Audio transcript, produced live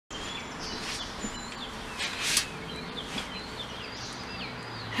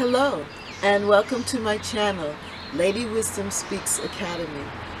Hello, and welcome to my channel, Lady Wisdom Speaks Academy.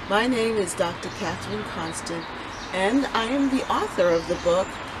 My name is Dr. Catherine Constant, and I am the author of the book,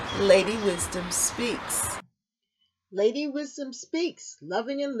 Lady Wisdom Speaks. Lady Wisdom Speaks,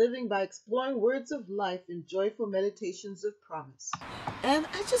 loving and living by exploring words of life in joyful meditations of promise. And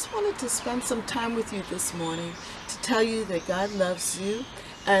I just wanted to spend some time with you this morning to tell you that God loves you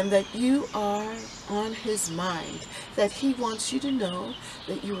and that you are on His mind, that He wants you to know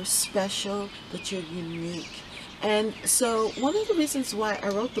that you are special, that you're unique. And so one of the reasons why I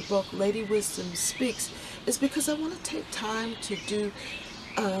wrote the book, Lady Wisdom Speaks, is because I want to take time to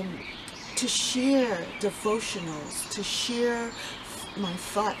share devotionals, to share my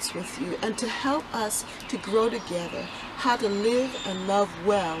thoughts with you, and to help us to grow together, how to live and love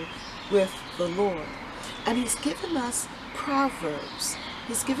well with the Lord. And He's given us Proverbs.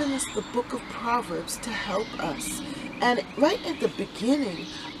 He's given us the book of Proverbs to help us. And right at the beginning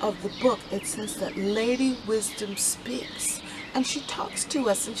of the book, it says that Lady Wisdom speaks. And she talks to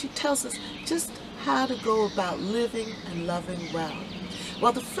us and she tells us just how to go about living and loving well.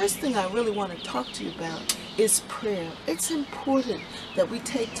 Well, the first thing I really want to talk to you about is prayer. It's important that we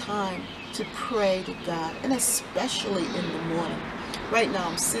take time to pray to God, and especially in the morning. Right now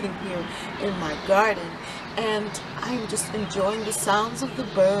I'm sitting here in my garden and I'm just enjoying the sounds of the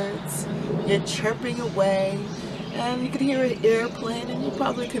birds. They're chirping away, and you can hear an airplane, and you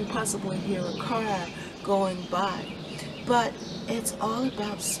probably can possibly hear a car going by. But it's all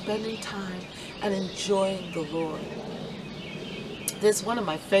about spending time and enjoying the Lord. There's one of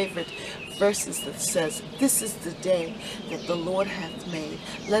my favorite verses that says, "This is the day that the Lord hath made.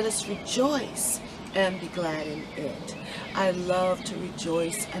 Let us rejoice and be glad in it." I love to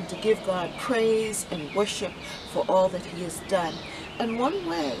rejoice and to give God praise and worship for all that He has done. And one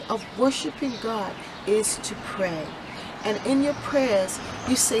way of worshiping God is to pray. And in your prayers,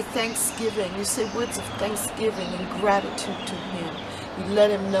 you say thanksgiving. You say words of thanksgiving and gratitude to Him. You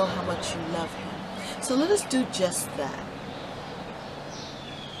let Him know how much you love Him. So let us do just that.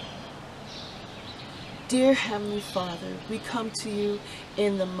 Dear Heavenly Father, we come to you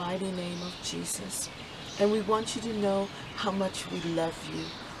in the mighty name of Jesus. And we want you to know how much we love you.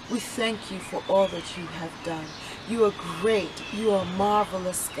 We thank you for all that you have done. You are great. You are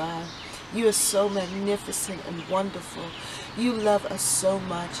marvelous, God. You are so magnificent and wonderful. You love us so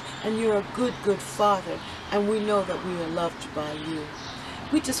much, and you're a good, good Father, and we know that we are loved by you.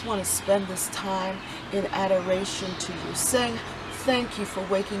 We just want to spend this time in adoration to you, saying thank you for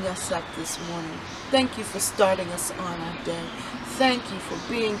waking us up this morning. Thank you for starting us on our day. Thank you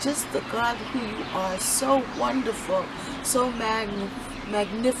for being just the God who you are, so wonderful, so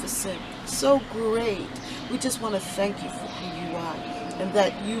magnificent, so great. We just want to thank you for who you are, and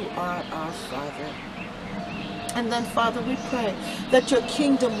that you are our Father. And then, Father, we pray that your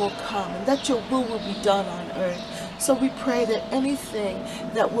kingdom will come and that your will be done on earth. So we pray that anything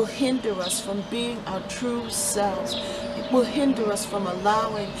that will hinder us from being our true selves, it will hinder us from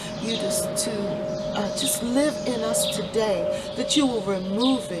allowing you to just live in us today, that you will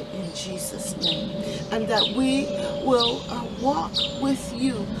remove it in Jesus' name, and that we will walk with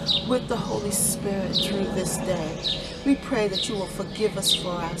you, with the Holy Spirit through this day. We pray that you will forgive us for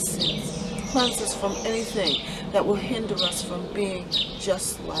our sins. Cleanse us from anything that will hinder us from being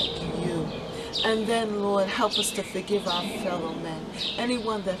just like you. And then, Lord, help us to forgive our fellow men.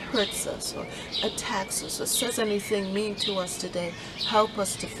 Anyone that hurts us or attacks us or says anything mean to us today, help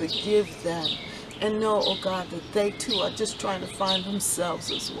us to forgive them. And know, oh God, that they too are just trying to find themselves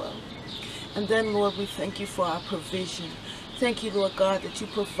as well. And then, Lord, we thank you for our provision. Thank you, Lord God, that you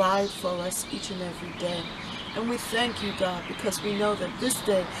provide for us each and every day. And we thank you, God, because we know that this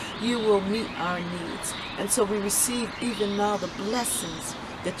day you will meet our needs. And so we receive even now the blessings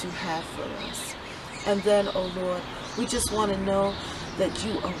that you have for us. And then, oh Lord, we just want to know that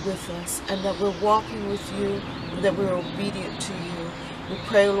you are with us and that we're walking with you and that we're obedient to you. We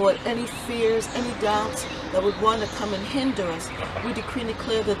pray, Lord, any fears, any doubts that would want to come and hinder us, we decree and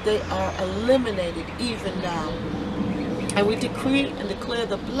declare that they are eliminated even now. And we decree and declare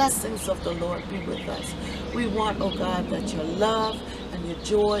the blessings of the Lord be with us. We want, oh God, that your love and your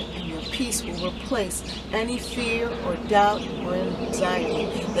joy and your peace will replace any fear or doubt or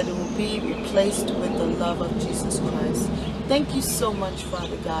anxiety, that it will be replaced with the love of Jesus Christ. Thank you so much,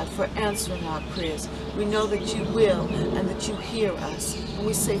 Father God, for answering our prayers. We know that you will and that you hear us. And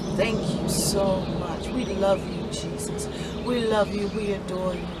we say thank you so much. We love you, Jesus. We love you. We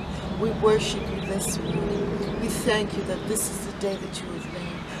adore you. We worship you this morning. We thank you that this is the day that you have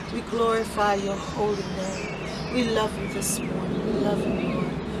made. We glorify your holy name. We love you this morning. We love you,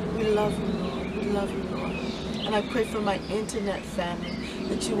 Lord. We love you, Lord. We love you, Lord. And I pray for my internet family,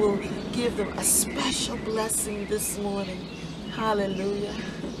 that you will give them a special blessing this morning. Hallelujah.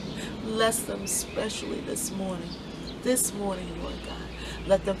 Bless them specially this morning. This morning, Lord God.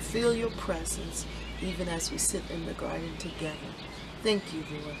 Let them feel your presence even as we sit in the garden together. Thank you,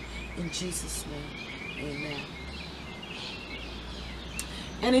 Lord. In Jesus' name, amen.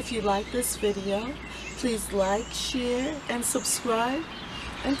 And if you like this video, please like, share, and subscribe.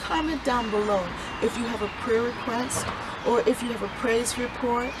 And comment down below if you have a prayer request or if you have a praise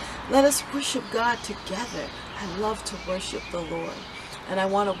report. Let us worship God together. I love to worship the Lord, and I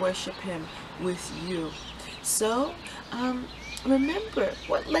want to worship Him with you. So, remember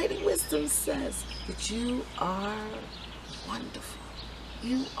what Lady Wisdom says, that you are wonderful.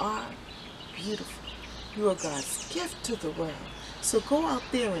 You are beautiful. You are God's gift to the world. So go out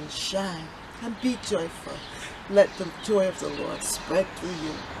there and shine and be joyful. Let the joy of the Lord spread through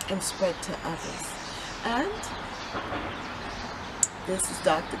you and spread to others. And this is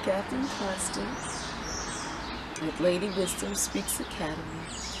Dr. Catherine Constance with Lady Wisdom Speaks Academy.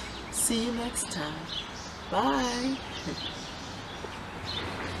 See you next time. Bye.